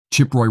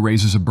Chip Roy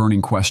raises a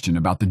burning question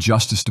about the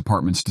Justice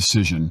Department's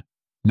decision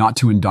not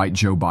to indict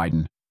Joe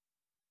Biden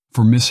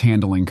for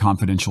mishandling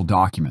confidential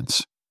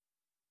documents.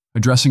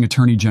 Addressing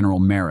Attorney General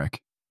Merrick,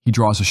 he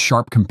draws a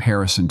sharp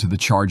comparison to the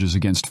charges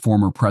against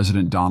former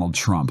President Donald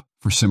Trump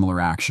for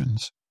similar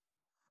actions.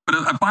 But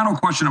a final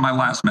question in my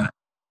last minute.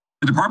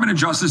 The Department of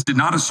Justice did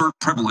not assert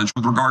privilege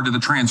with regard to the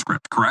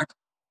transcript, correct?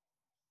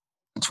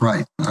 That's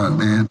right.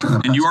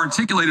 And you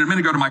articulated a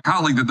minute ago to my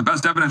colleague that the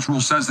best evidence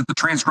rule says that the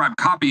transcribed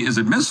copy is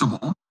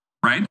admissible,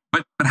 right?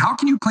 But how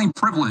can you claim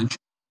privilege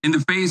in the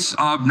face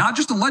of not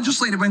just a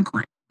legislative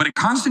inquiry, but a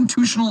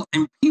constitutional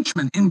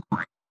impeachment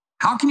inquiry?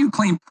 How can you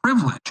claim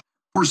privilege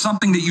for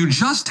something that you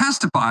just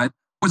testified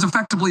was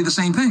effectively the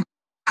same thing?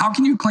 How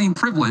can you claim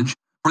privilege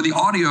for the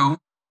audio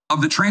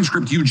of the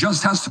transcript you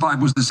just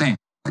testified was the same?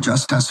 I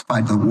just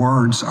testified the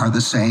words are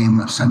the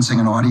same. Sensing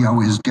an audio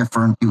is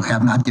different. You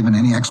have not given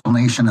any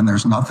explanation, and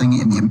there's nothing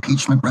in the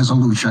impeachment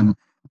resolution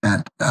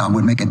that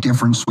would make a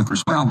difference with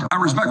respect to...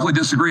 I respectfully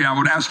disagree. I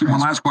would ask you one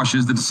last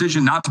question. Is the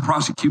decision not to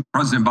prosecute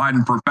President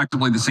Biden for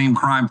effectively the same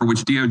crime for which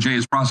DOJ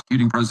is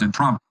prosecuting President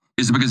Trump,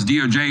 is it because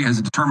DOJ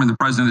has determined the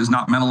president is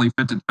not mentally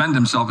fit to defend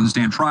himself and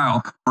stand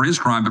trial for his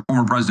crime, but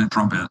former President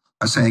Trump is?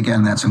 I say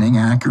again, that's an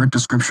inaccurate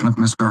description of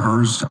Mr.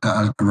 Hur's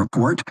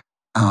report.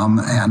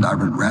 And I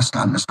would rest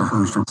on Mr.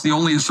 Hur's report. It's the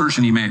only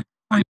assertion he made.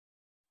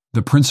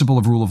 The principle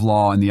of rule of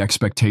law and the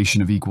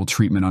expectation of equal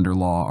treatment under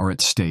law are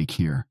at stake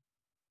here.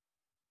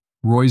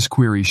 Roy's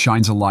query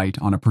shines a light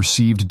on a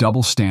perceived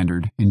double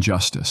standard in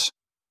justice.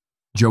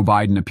 Joe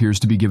Biden appears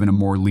to be given a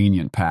more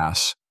lenient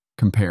pass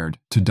compared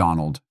to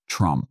Donald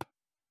Trump.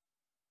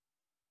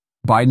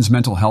 Biden's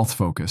mental health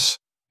focus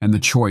and the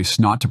choice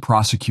not to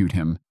prosecute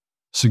him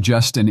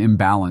suggest an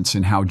imbalance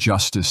in how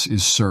justice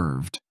is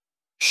served,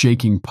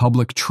 shaking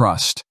public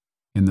trust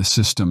in the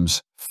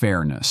system's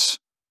fairness.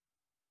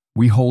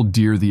 We hold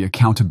dear the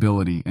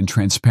accountability and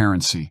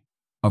transparency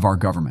of our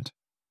government.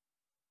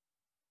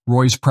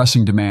 Roy's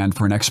pressing demand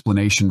for an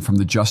explanation from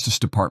the Justice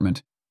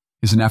Department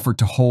is an effort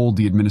to hold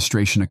the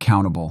administration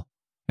accountable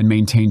and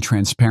maintain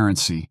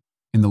transparency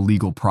in the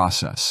legal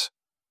process.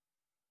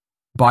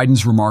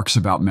 Biden's remarks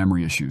about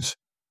memory issues,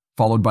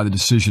 followed by the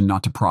decision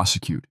not to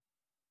prosecute,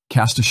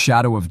 cast a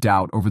shadow of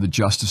doubt over the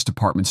Justice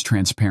Department's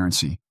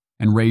transparency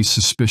and raise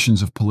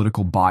suspicions of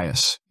political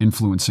bias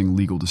influencing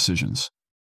legal decisions.